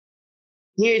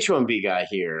The H1B guy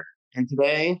here. And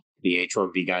today, the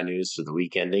H1B guy news for the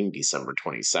week ending December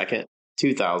 22nd,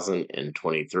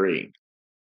 2023.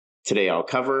 Today, I'll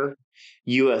cover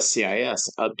USCIS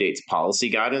updates policy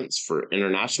guidance for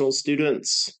international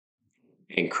students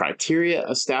and criteria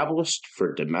established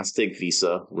for domestic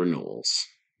visa renewals.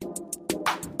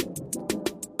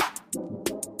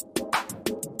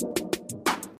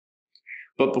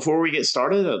 But before we get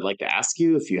started, I'd like to ask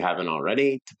you, if you haven't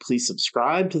already, to please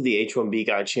subscribe to the H1B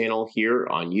Guy channel here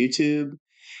on YouTube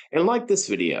and like this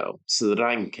video so that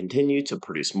I can continue to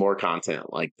produce more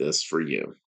content like this for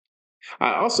you.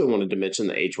 I also wanted to mention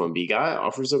the H1B Guy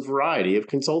offers a variety of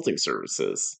consulting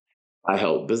services. I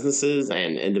help businesses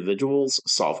and individuals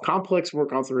solve complex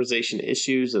work authorization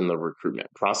issues in the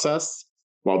recruitment process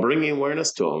while bringing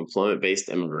awareness to employment based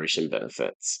immigration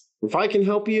benefits. If I can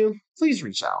help you, please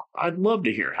reach out. I'd love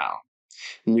to hear how.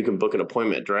 And you can book an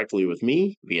appointment directly with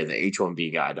me via the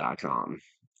h1bguy.com.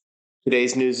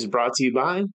 Today's news is brought to you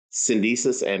by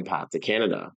Syndesis and Path to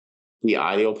Canada, the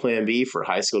ideal plan B for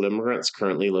high skilled immigrants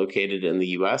currently located in the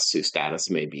U.S. whose status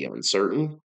may be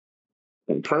uncertain,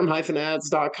 and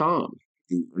perm-ads.com,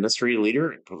 the industry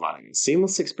leader in providing a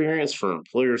seamless experience for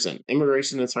employers and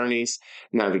immigration attorneys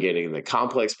navigating the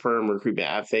complex perm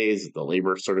recruitment phase of the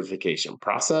labor certification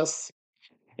process,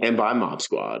 and by Mob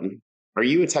Squad. Are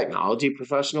you a technology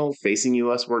professional facing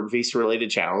U.S. work visa related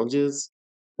challenges?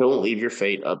 Don't leave your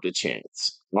fate up to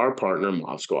chance. Our partner,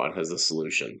 Mob Squad, has a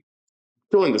solution.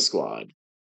 Join the squad.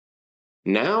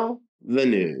 Now, the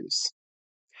news.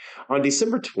 On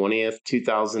December 20th,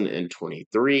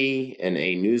 2023, in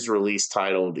a news release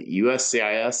titled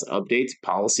USCIS Updates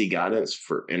Policy Guidance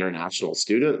for International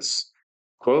Students,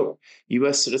 quote,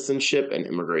 U.S. Citizenship and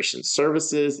Immigration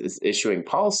Services is issuing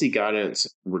policy guidance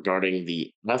regarding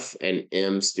the F and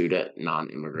M student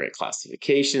non-immigrant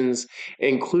classifications,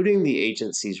 including the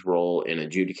agency's role in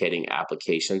adjudicating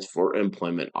applications for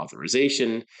employment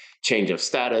authorization, change of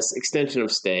status, extension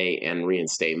of stay, and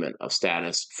reinstatement of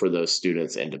status for those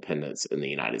students and dependents in the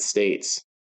United States.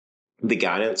 The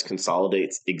guidance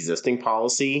consolidates existing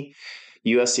policy.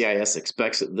 USCIS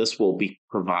expects that this will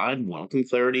provide welcome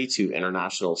clarity to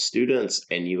international students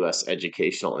and U.S.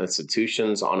 educational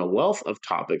institutions on a wealth of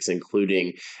topics,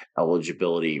 including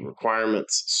eligibility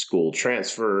requirements, school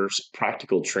transfers,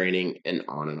 practical training, and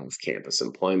on and off campus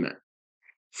employment.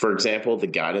 For example, the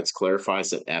guidance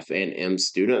clarifies that F and M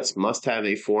students must have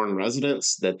a foreign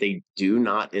residence that they do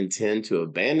not intend to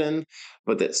abandon,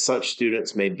 but that such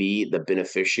students may be the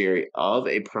beneficiary of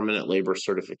a permanent labor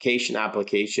certification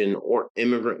application or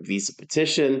immigrant visa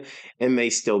petition and may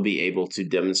still be able to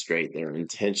demonstrate their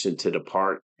intention to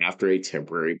depart after a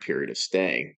temporary period of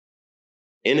stay.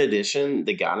 In addition,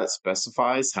 the guidance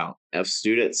specifies how F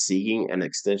students seeking an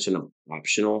extension of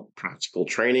optional practical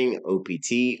training,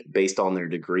 OPT, based on their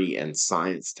degree in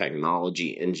science,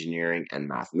 technology, engineering, and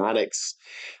mathematics,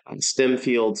 STEM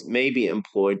fields may be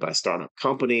employed by startup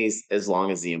companies as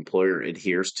long as the employer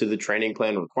adheres to the training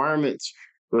plan requirements,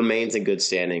 remains in good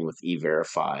standing with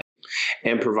E-Verify,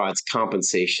 and provides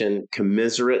compensation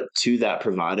commensurate to that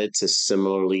provided to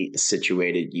similarly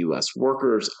situated U.S.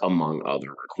 workers, among other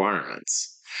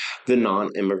requirements. The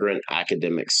non-immigrant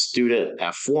academic student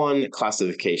F1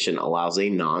 classification allows a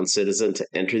non-citizen to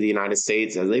enter the United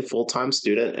States as a full-time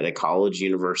student at a college,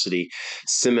 university,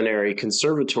 seminary,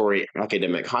 conservatory,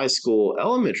 academic high school,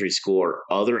 elementary school, or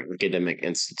other academic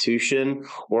institution,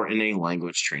 or in a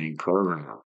language training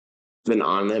program. The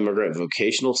non-immigrant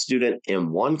vocational student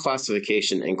M1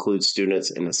 classification includes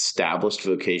students in established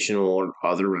vocational or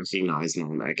other recognized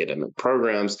non-academic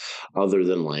programs other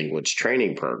than language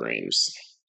training programs.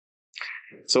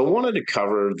 So I wanted to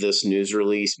cover this news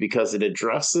release because it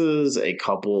addresses a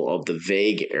couple of the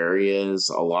vague areas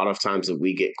a lot of times that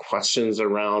we get questions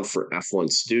around for F1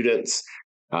 students,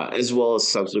 as well as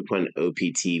subsequent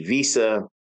OPT visa.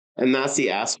 And that's the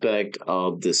aspect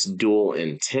of this dual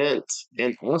intent,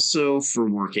 and also for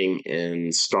working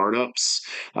in startups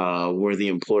where the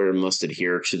employer must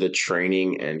adhere to the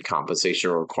training and compensation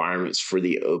requirements for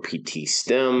the OPT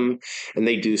STEM, and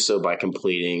they do so by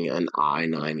completing an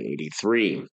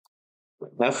I-983.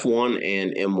 F1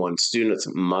 and M1 students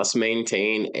must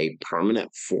maintain a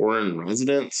permanent foreign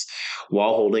residence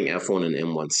while holding F1 and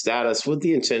M1 status with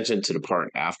the intention to depart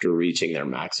after reaching their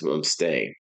maximum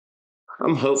stay.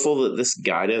 I'm hopeful that this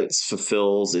guidance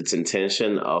fulfills its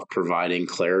intention of providing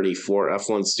clarity for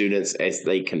F1 students as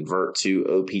they convert to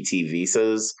OPT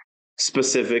visas,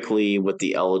 specifically with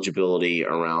the eligibility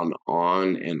around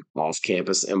on and off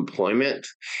campus employment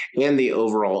and the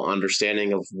overall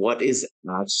understanding of what is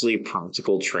actually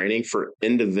practical training for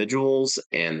individuals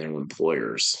and their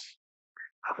employers.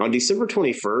 On December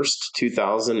 21st,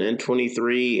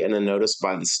 2023, in a notice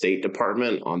by the State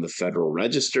Department on the Federal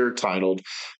Register titled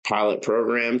Pilot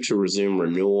Program to Resume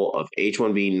Renewal of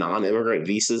H-1B Non-Immigrant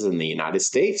Visas in the United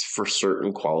States for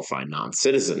Certain Qualified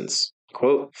Non-Citizens.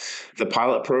 Quote, the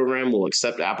pilot program will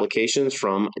accept applications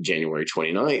from January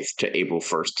 29th to April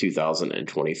 1st,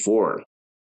 2024.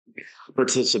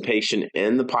 Participation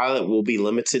in the pilot will be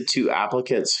limited to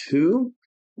applicants who,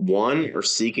 one, are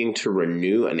seeking to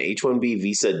renew an H-1B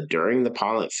visa during the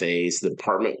pilot phase. The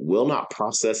department will not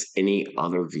process any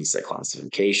other visa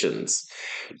classifications.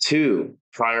 Two,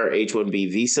 prior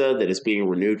H-1B visa that is being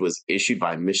renewed was issued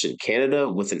by Mission Canada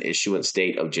with an issuance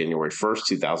date of January 1st,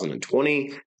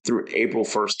 2020 through April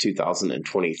 1st,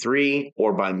 2023,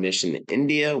 or by Mission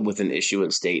India with an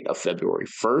issuance date of February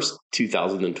 1st,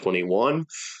 2021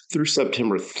 through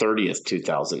September 30th,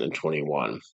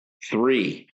 2021.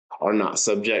 Three, are not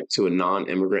subject to a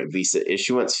non-immigrant visa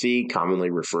issuance fee,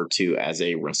 commonly referred to as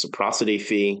a reciprocity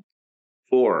fee.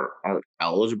 Four, are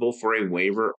eligible for a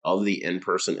waiver of the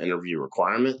in-person interview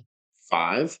requirement.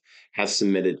 Five, have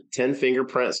submitted 10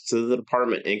 fingerprints to the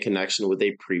department in connection with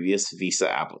a previous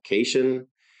visa application.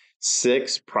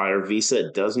 Six, prior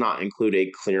visa does not include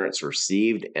a clearance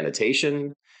received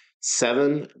annotation.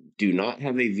 Seven, do not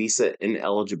have a visa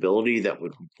ineligibility that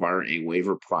would require a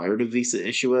waiver prior to visa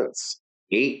issuance.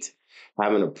 Eight,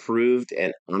 have an approved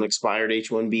and unexpired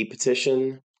H-1B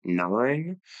petition.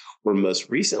 Nine, were most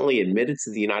recently admitted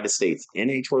to the United States in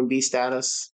H-1B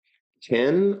status.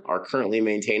 10, are currently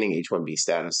maintaining H-1B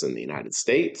status in the United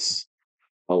States.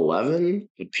 11,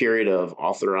 the period of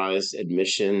authorized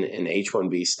admission in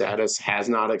H-1B status has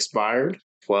not expired.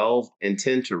 12,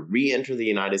 intend to re-enter the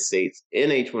United States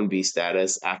in H-1B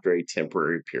status after a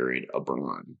temporary period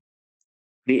abroad.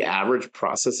 The average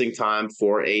processing time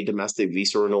for a domestic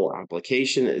visa renewal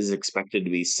application is expected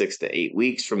to be 6 to 8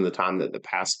 weeks from the time that the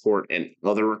passport and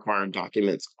other required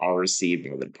documents are received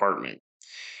by the department.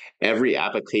 Every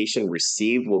application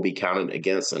received will be counted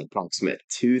against an approximate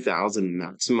 2,000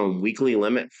 maximum weekly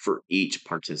limit for each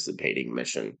participating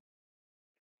mission.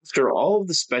 After all of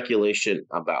the speculation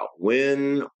about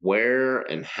when, where,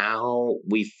 and how,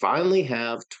 we finally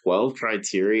have 12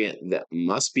 criteria that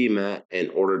must be met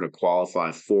in order to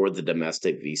qualify for the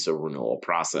domestic visa renewal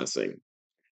processing.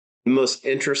 The most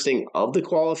interesting of the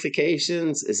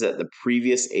qualifications is that the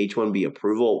previous H-1B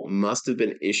approval must have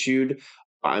been issued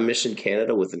by Mission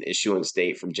Canada with an issuance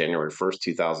date from January 1st,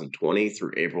 2020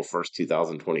 through April 1st,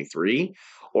 2023,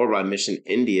 or by Mission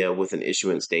India with an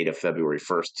issuance date of February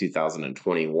 1st,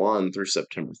 2021 through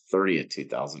September 30th,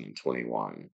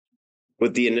 2021.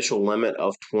 With the initial limit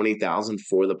of 20,000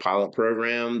 for the pilot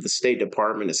program, the State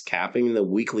Department is capping the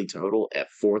weekly total at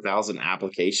 4,000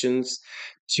 applications,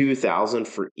 2,000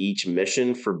 for each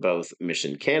mission for both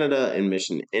Mission Canada and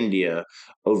Mission India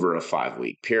over a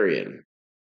 5-week period.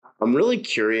 I'm really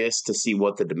curious to see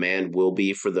what the demand will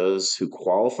be for those who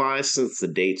qualify since the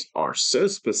dates are so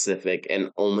specific and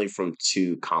only from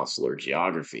 2 consular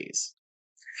geographies.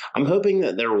 I'm hoping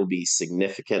that there will be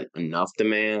significant enough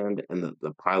demand and that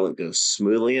the pilot goes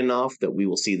smoothly enough that we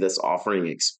will see this offering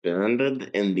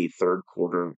expanded in the third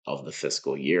quarter of the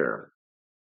fiscal year.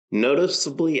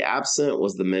 Noticeably absent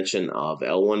was the mention of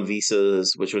L1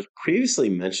 visas, which was previously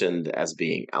mentioned as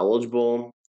being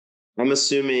eligible. I'm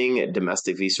assuming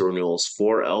domestic visa renewals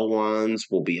for L1s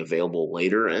will be available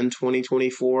later in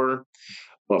 2024.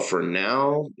 But for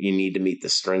now, you need to meet the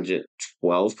stringent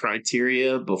 12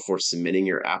 criteria before submitting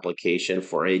your application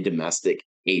for a domestic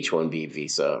H-1B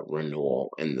visa renewal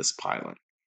in this pilot.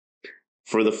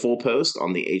 For the full post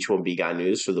on the H-1B Guy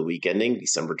News for the week ending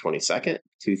December 22nd,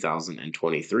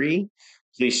 2023,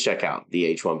 please check out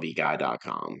the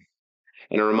h1bguy.com.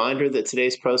 And a reminder that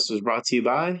today's post was brought to you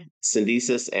by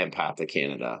Syndesis and Path to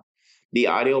Canada, the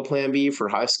ideal Plan B for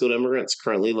high-skilled immigrants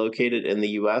currently located in the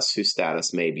U.S. whose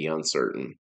status may be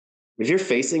uncertain. If you're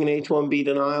facing an H-1B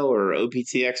denial or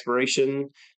OPT expiration,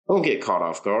 don't get caught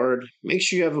off guard. Make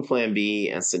sure you have a Plan B,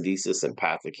 and Syndesis and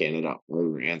Path to Canada are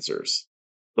your answers.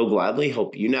 They'll gladly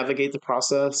help you navigate the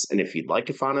process, and if you'd like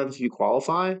to find out if you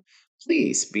qualify,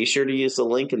 please be sure to use the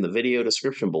link in the video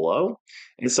description below,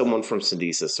 and someone from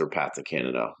Syndesis or Path to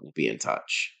Canada will be in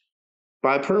touch.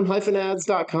 By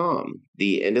perm-ads.com,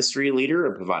 the industry leader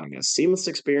in providing a seamless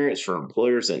experience for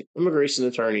employers and immigration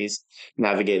attorneys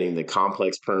navigating the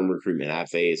complex perm recruitment ad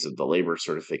phase of the labor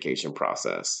certification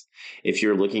process. If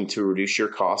you're looking to reduce your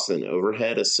costs and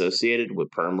overhead associated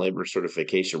with perm labor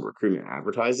certification recruitment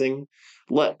advertising,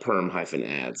 let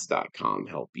perm-ads.com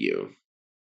help you.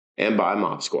 And by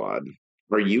Mob Squad.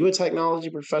 Are you a technology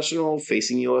professional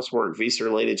facing U.S. work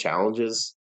visa-related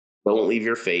challenges? Don't leave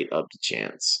your fate up to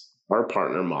chance. Our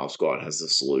partner Mob Squad has a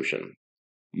solution.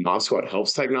 Mob Squad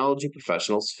helps technology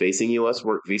professionals facing U.S.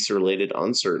 work visa related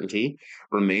uncertainty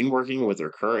remain working with their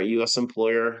current U.S.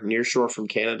 employer nearshore from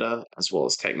Canada, as well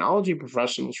as technology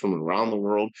professionals from around the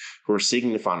world who are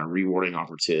seeking to find a rewarding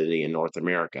opportunity in North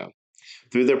America.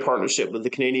 Through their partnership with the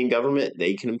Canadian government,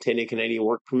 they can obtain a Canadian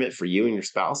work permit for you and your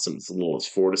spouse in as little as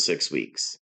 4 to 6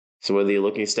 weeks. So, whether you're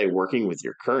looking to stay working with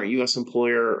your current U.S.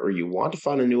 employer or you want to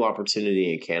find a new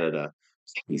opportunity in Canada,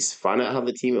 please find out how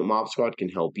the team at Mob Squad can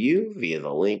help you via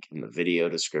the link in the video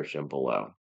description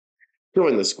below.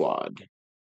 Join the squad.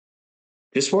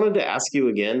 Just wanted to ask you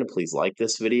again to please like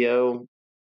this video,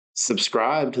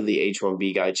 subscribe to the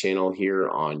H1B Guy channel here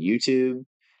on YouTube,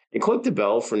 and click the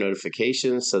bell for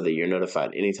notifications so that you're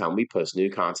notified anytime we post new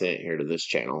content here to this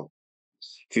channel.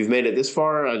 If you've made it this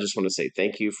far, I just want to say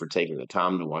thank you for taking the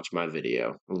time to watch my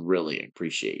video. I really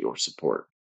appreciate your support.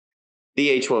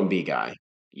 The H1B Guy,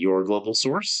 your global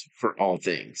source for all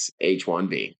things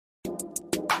H1B.